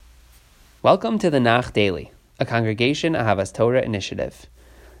Welcome to the Nach Daily, a Congregation Ahavas Torah initiative.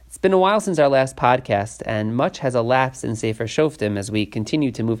 It's been a while since our last podcast, and much has elapsed in Sefer Shoftim as we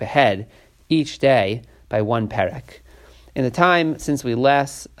continue to move ahead each day by one perek. In the time since we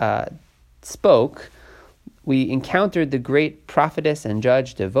last spoke, we encountered the great prophetess and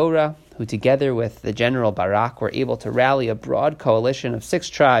judge Devorah, who together with the general Barak were able to rally a broad coalition of 6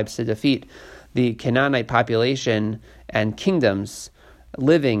 tribes to defeat the Canaanite population and kingdoms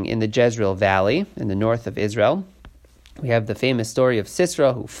living in the Jezreel Valley in the north of Israel. We have the famous story of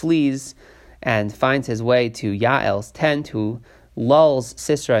Sisera, who flees and finds his way to Yael's tent, who lulls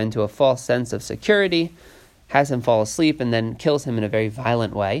Sisera into a false sense of security, has him fall asleep, and then kills him in a very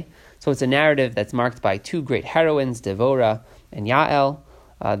violent way. So it's a narrative that's marked by 2 great heroines, Devorah and Yael.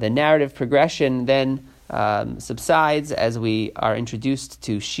 The narrative progression then subsides as we are introduced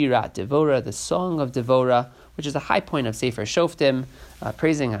to Shirat Devorah, the Song of Devorah, which is a high point of Sefer Shoftim,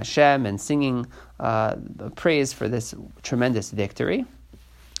 praising Hashem and singing praise for this tremendous victory.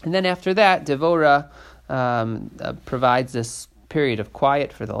 And then after that, Devorah provides this period of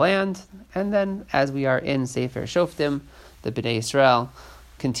quiet for the land. And then as we are in Sefer Shoftim, the Bnei Yisrael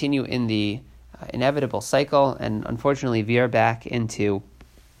continue in the inevitable cycle and unfortunately veer back into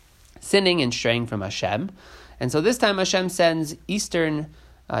sinning and straying from Hashem. And so this time Hashem sends eastern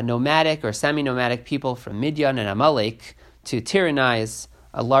nomadic or semi-nomadic people from Midian and Amalek to tyrannize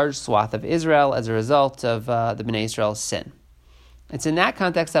a large swath of Israel as a result of the Bnei Yisrael's sin. It's in that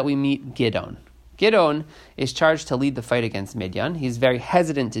context that we meet Gideon. Gideon is charged to lead the fight against Midian. He's very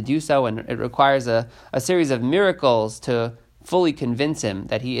hesitant to do so, and it requires a series of miracles to fully convince him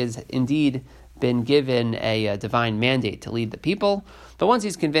that he is indeed been given a divine mandate to lead the people. But once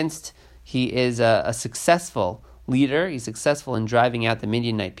he's convinced, he is a successful leader. He's successful in driving out the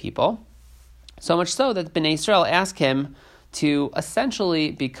Midianite people. So much so that the Bnei Yisrael ask him to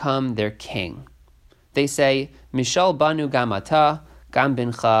essentially become their king. They say, Mishal banu gam ata, gam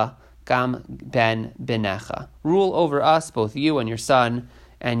bincha, gam ben binecha. Rule over us, both you and your son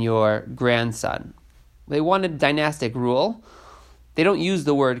and your grandson. They wanted dynastic rule. They don't use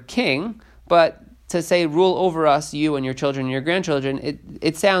the word king, but to say rule over us, you and your children and your grandchildren,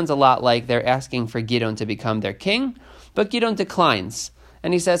 it sounds a lot like they're asking for Gideon to become their king, but Gideon declines.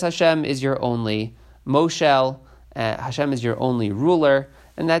 And he says Hashem is your only Moshel, Hashem is your only ruler,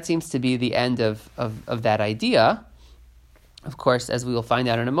 and that seems to be the end of that idea. Of course, as we will find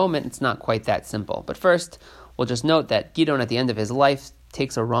out in a moment, it's not quite that simple. But first, we'll just note that Gideon at the end of his life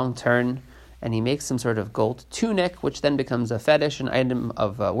takes a wrong turn, and he makes some sort of gold tunic, which then becomes a fetish, an item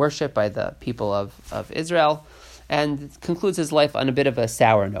of worship by the people of Israel, and concludes his life on a bit of a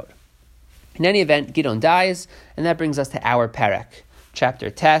sour note. In any event, Gideon dies, and that brings us to our perek, chapter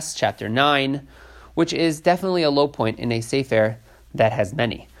Tes, chapter 9, which is definitely a low point in a sefer that has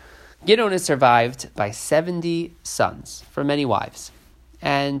many. Gideon is survived by 70 sons for many wives,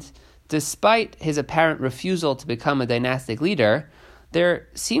 and despite his apparent refusal to become a dynastic leader, there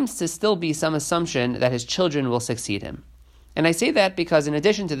seems to still be some assumption that his children will succeed him. And I say that because in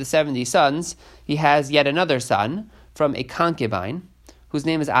addition to the 70 sons, he has yet another son from a concubine whose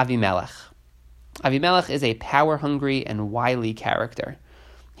name is Avimelech. Avimelech is a power-hungry and wily character.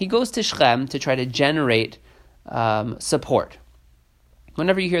 He goes to Shechem to try to generate support.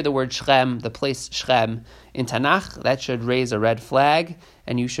 Whenever you hear the word Shechem, the place Shechem in Tanakh, that should raise a red flag,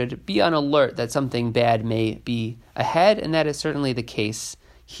 and you should be on alert that something bad may be ahead, and that is certainly the case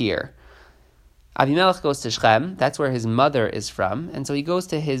here. Avimelech goes to Shechem, that's where his mother is from, and so he goes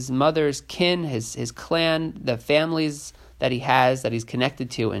to his mother's kin, his clan, the families that he has, that he's connected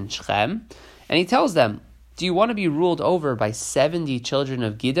to in Shechem, and he tells them, do you want to be ruled over by 70 children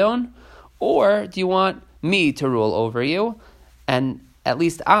of Gideon, or do you want me to rule over you? And at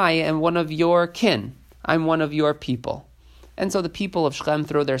least I am one of your kin. I'm one of your people. And so the people of Shechem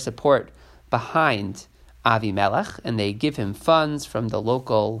throw their support behind Avimelech, and they give him funds from the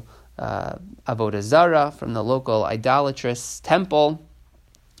local Avodah Zarah, from the local idolatrous temple.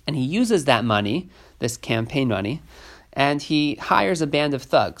 And he uses that money, this campaign money, and he hires a band of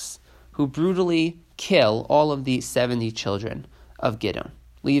thugs who brutally kill all of the 70 children of Gideon,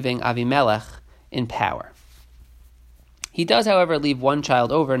 leaving Avimelech in power. He does, however, leave one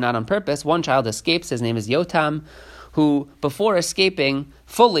child over, not on purpose. One child escapes. His name is Yotam, who, before escaping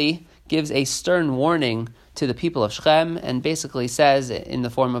fully, gives a stern warning to the people of Shechem and basically says, in the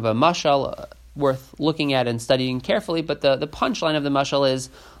form of a mashal, worth looking at and studying carefully, but the punchline of the mashal is,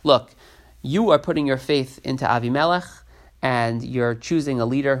 look, you are putting your faith into Avimelech, and you're choosing a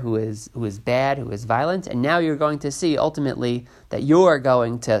leader who is bad, who is violent, and now you're going to see ultimately that you're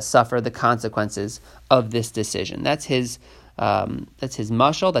going to suffer the consequences of this decision. That's his That's his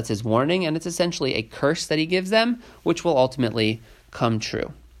mashal, that's his warning, and it's essentially a curse that he gives them, which will ultimately come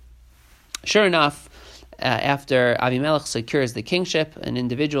true. Sure enough, after Avimelech secures the kingship, an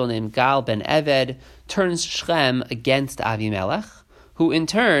individual named Gal ben Eved turns Shechem against Avimelech, who in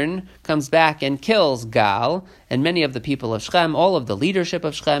turn comes back and kills Gal and many of the people of Shechem, all of the leadership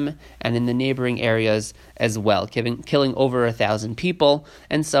of Shechem, and in the neighboring areas as well, killing over 1,000 people.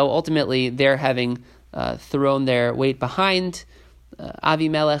 And so ultimately they're having thrown their weight behind.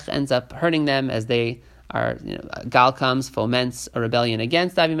 Avimelech ends up hurting them as they are, Gal comes, foments a rebellion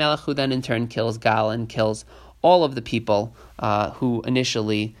against Avimelech, who then in turn kills Gal and kills all of the people who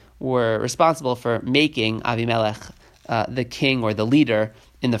initially were responsible for making Avimelech the king or the leader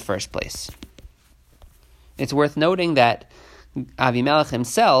in the first place. It's worth noting that Avimelech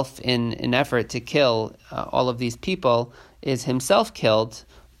himself, in an effort to kill all of these people, is himself killed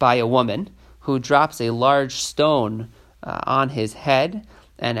by a woman who drops a large stone on his head,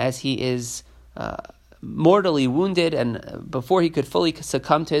 and as he is mortally wounded, and before he could fully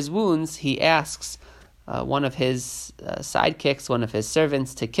succumb to his wounds, he asks one of his sidekicks, one of his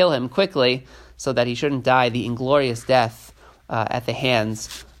servants, to kill him quickly so that he shouldn't die the inglorious death at the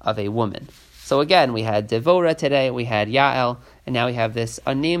hands of a woman. So again, we had Devorah today, we had Yael, and now we have this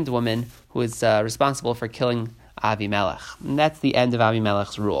unnamed woman who is responsible for killing Avimelech. And that's the end of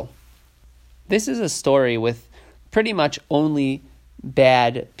Avimelech's rule. This is a story with pretty much only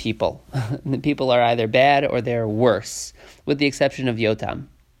bad people. The people are either bad or they're worse, with the exception of Yotam.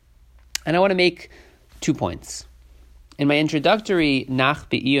 And I want to make 2 points. In my introductory Nach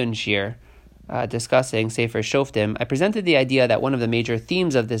Be'iyun shir, discussing Sefer Shoftim, I presented the idea that one of the major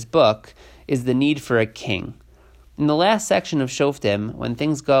themes of this book is the need for a king. In the last section of Shoftim, when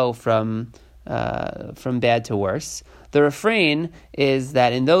things go from bad to worse, the refrain is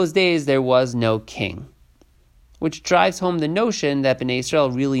that in those days there was no king, which drives home the notion that Bnei Israel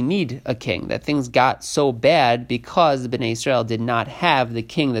really need a king, that things got so bad because Bnei Israel did not have the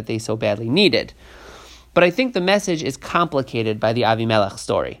king that they so badly needed. But I think the message is complicated by the Avimelech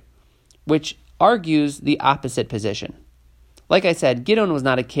story, which argues the opposite position. Like I said, Gideon was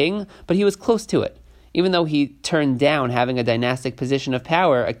not a king, but he was close to it. Even though he turned down having a dynastic position of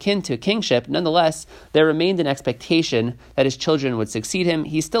power akin to kingship, nonetheless, there remained an expectation that his children would succeed him.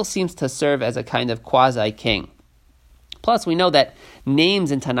 He still seems to serve as a kind of quasi-king. Plus, we know that names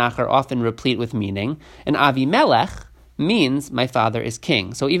in Tanakh are often replete with meaning, and Avimelech means my father is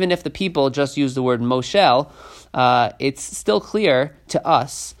king. So even if the people just use the word Moshel, it's still clear to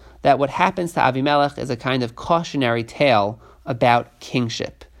us that what happens to Avimelech is a kind of cautionary tale about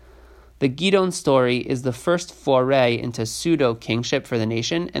kingship. The Gideon story is the first foray into pseudo-kingship for the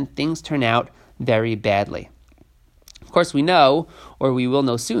nation, and things turn out very badly. Of course, we know, or we will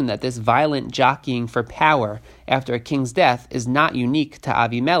know soon, that this violent jockeying for power after a king's death is not unique to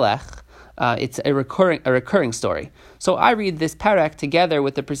Avimelech. It's a recurring story. So I read this parak together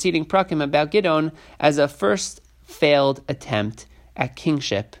with the preceding prakim about Gideon as a first failed attempt at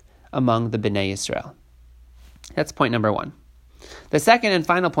kingship among the Bnei Yisrael. That's point number one. The second and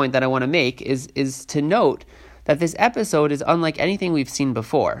final point that I want to make is to note that this episode is unlike anything we've seen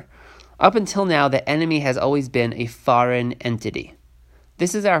before. Up until now, the enemy has always been a foreign entity.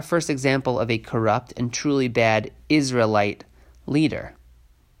 This is our first example of a corrupt and truly bad Israelite leader,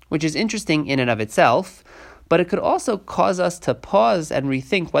 which is interesting in and of itself, but it could also cause us to pause and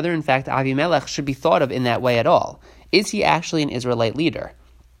rethink whether in fact Avimelech should be thought of in that way at all. Is he actually an Israelite leader?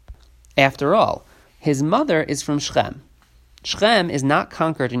 After all, his mother is from Shechem. Shechem is not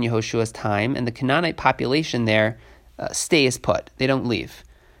conquered in Yehoshua's time, and the Canaanite population there stays put. They don't leave.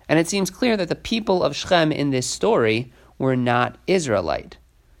 And it seems clear that the people of Shechem in this story were not Israelite.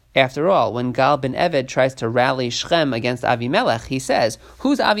 After all, when Gal ben Eved tries to rally Shechem against Avimelech, he says,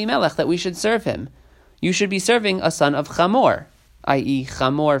 "Who's Avimelech that we should serve him? You should be serving a son of Chamor," i.e.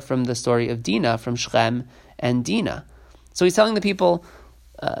 Chamor from the story of Dinah, from Shechem and Dinah. So he's telling the people,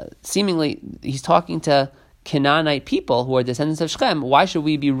 seemingly, he's talking to Canaanite people who are descendants of Shechem, why should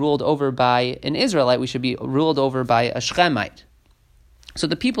we be ruled over by an Israelite? We should be ruled over by a Shechemite. So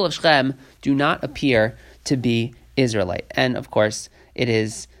the people of Shechem do not appear to be Israelite. And of course, it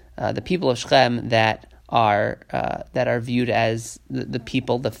is the people of Shechem that are viewed as the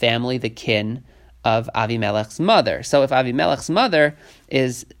people, the family, the kin of Avimelech's mother. So if Avimelech's mother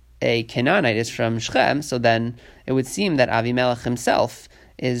is a Canaanite, is from Shechem, so then it would seem that Avimelech himself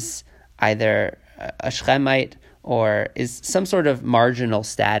is either a Shechemite or is some sort of marginal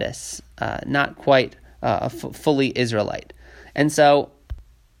status, not quite fully Israelite. And so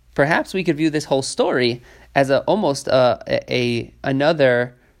perhaps we could view this whole story as almost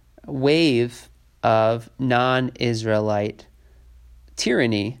another wave of non-Israelite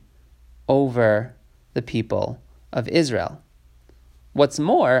tyranny over the people of Israel. What's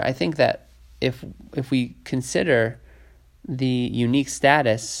more, I think that if we consider the unique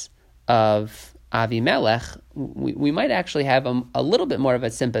status of Avimelech, we might actually have a little bit more of a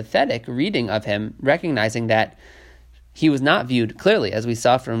sympathetic reading of him, recognizing that he was not viewed, clearly, as we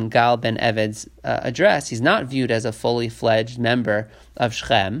saw from Gal ben Eved's address, he's not viewed as a fully fledged member of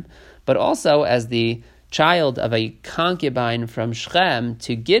Shechem, but also as the child of a concubine from Shechem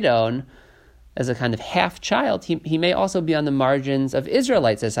to Gidon, as a kind of half-child. He may also be on the margins of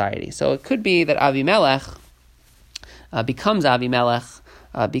Israelite society. So it could be that Avimelech becomes Avimelech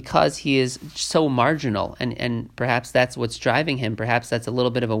because he is so marginal, and perhaps that's what's driving him. Perhaps that's a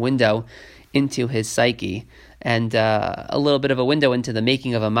little bit of a window into his psyche, and a little bit of a window into the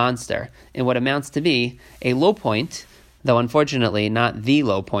making of a monster, in what amounts to be a low point, though unfortunately not the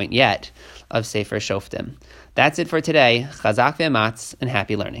low point yet, of Sefer Shoftim. That's it for today. Chazak ve'amatz, and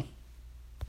happy learning.